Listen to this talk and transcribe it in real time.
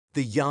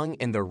The Young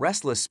and the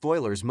Restless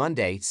spoilers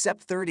Monday,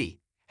 Sept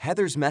 30.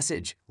 Heather's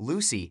message,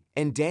 Lucy,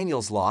 and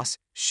Daniel's loss,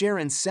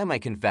 Sharon's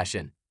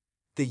semi-confession.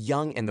 The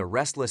Young and the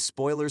Restless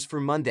spoilers for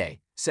Monday,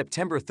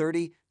 September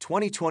 30,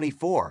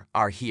 2024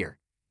 are here.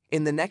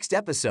 In the next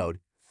episode,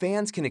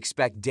 fans can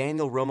expect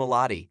Daniel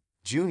Romalotti,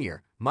 Jr.,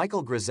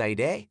 Michael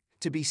Grisaide,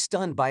 to be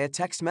stunned by a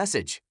text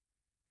message.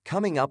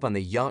 Coming up on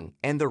The Young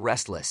and the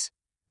Restless.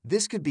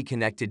 This could be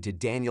connected to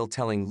Daniel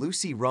telling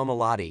Lucy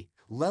Romalotti,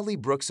 Lely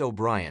Brooks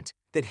O'Brien,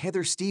 that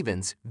Heather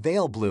Stevens,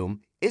 Vale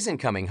Bloom, isn't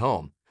coming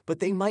home, but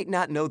they might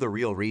not know the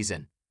real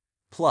reason.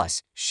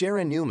 Plus,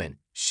 Sharon Newman,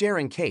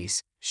 Sharon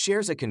Case,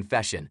 shares a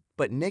confession,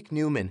 but Nick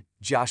Newman,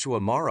 Joshua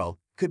Morrow,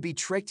 could be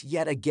tricked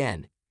yet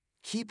again.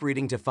 Keep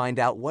reading to find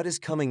out what is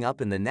coming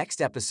up in the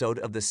next episode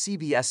of the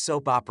CBS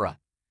soap opera,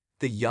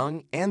 The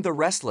Young and the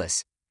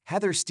Restless,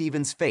 Heather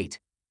Stevens' fate.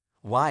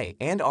 Why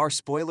and are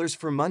spoilers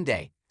for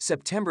Monday,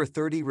 September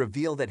 30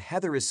 reveal that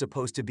Heather is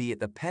supposed to be at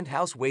the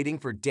penthouse waiting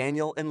for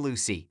Daniel and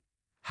Lucy.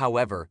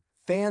 However,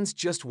 fans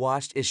just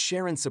watched as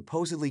Sharon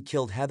supposedly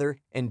killed Heather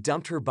and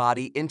dumped her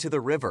body into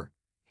the river.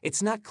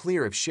 It's not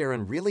clear if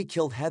Sharon really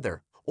killed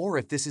Heather or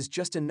if this is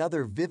just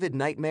another vivid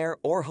nightmare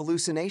or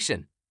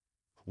hallucination.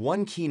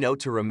 One key note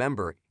to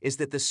remember is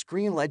that the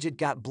screen legend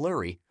got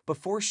blurry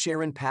before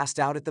Sharon passed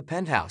out at the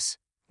penthouse.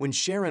 When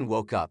Sharon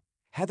woke up,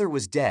 Heather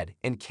was dead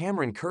and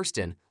Cameron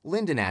Kirsten,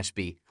 Lyndon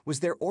Ashby, was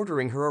there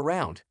ordering her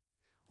around.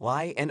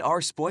 Why and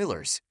are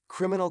spoilers,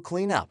 criminal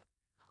cleanup.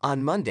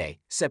 On Monday,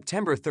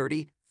 September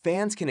 30,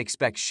 fans can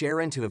expect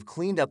Sharon to have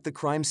cleaned up the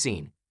crime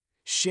scene.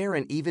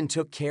 Sharon even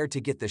took care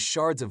to get the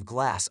shards of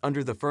glass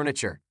under the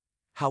furniture.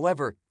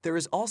 However, there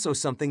is also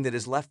something that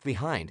is left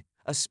behind,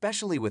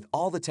 especially with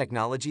all the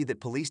technology that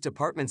police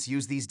departments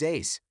use these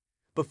days.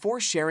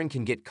 Before Sharon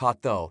can get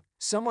caught though,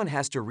 someone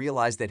has to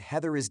realize that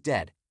Heather is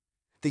dead.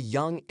 The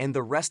Young and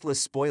the Restless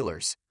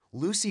spoilers,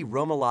 Lucy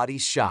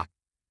Romalotti's shock.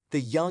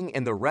 The Young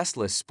and the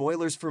Restless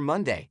spoilers for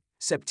Monday,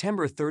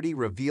 September 30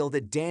 reveal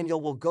that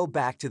Daniel will go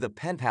back to the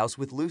penthouse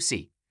with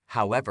Lucy.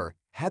 However,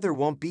 Heather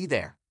won't be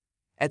there.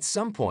 At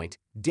some point,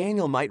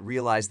 Daniel might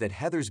realize that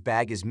Heather's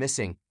bag is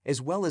missing,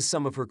 as well as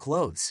some of her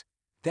clothes.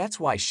 That's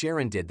why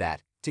Sharon did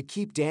that, to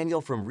keep Daniel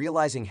from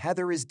realizing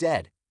Heather is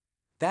dead.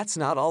 That's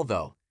not all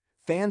though.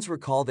 Fans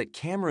recall that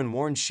Cameron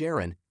warned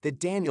Sharon that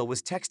Daniel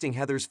was texting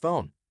Heather's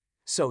phone.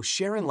 So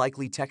Sharon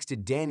likely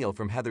texted Daniel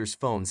from Heather's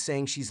phone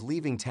saying she's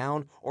leaving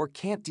town or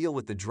can't deal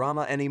with the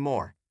drama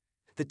anymore.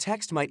 The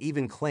text might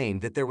even claim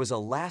that there was a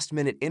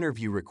last-minute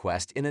interview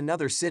request in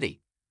another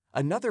city.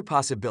 Another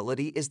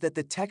possibility is that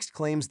the text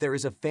claims there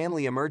is a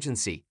family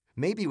emergency,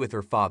 maybe with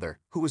her father,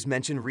 who was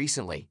mentioned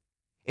recently.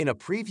 In a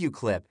preview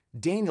clip,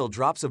 Daniel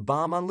drops a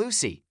bomb on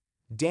Lucy.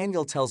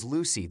 Daniel tells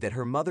Lucy that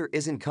her mother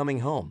isn't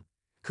coming home.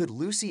 Could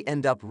Lucy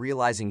end up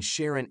realizing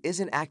Sharon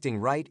isn't acting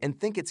right and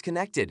think it's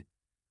connected?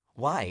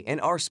 Why and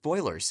are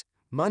spoilers?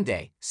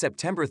 Monday,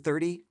 September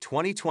 30,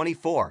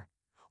 2024.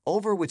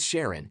 Over with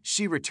Sharon,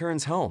 she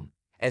returns home.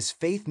 As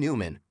Faith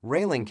Newman,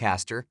 Ray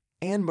Lancaster,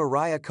 and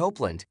Mariah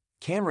Copeland,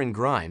 Cameron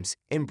Grimes,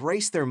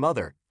 embrace their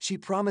mother, she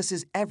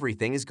promises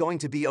everything is going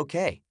to be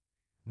okay.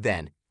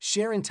 Then,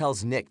 Sharon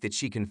tells Nick that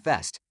she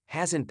confessed,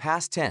 has in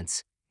past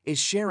tense. Is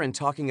Sharon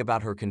talking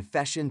about her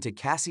confession to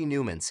Cassie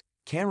Newman's,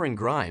 Cameron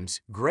Grimes,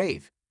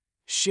 grave?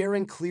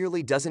 Sharon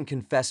clearly doesn't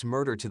confess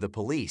murder to the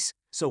police,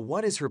 so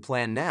what is her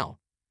plan now?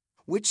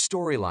 Which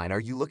storyline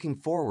are you looking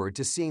forward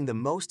to seeing the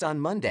most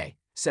on Monday,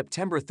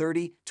 September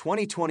 30,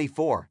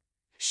 2024?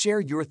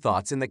 Share your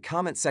thoughts in the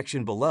comment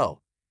section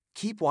below.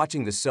 Keep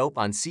watching the soap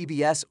on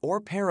CBS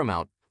or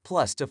Paramount,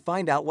 Plus to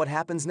find out what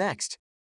happens next.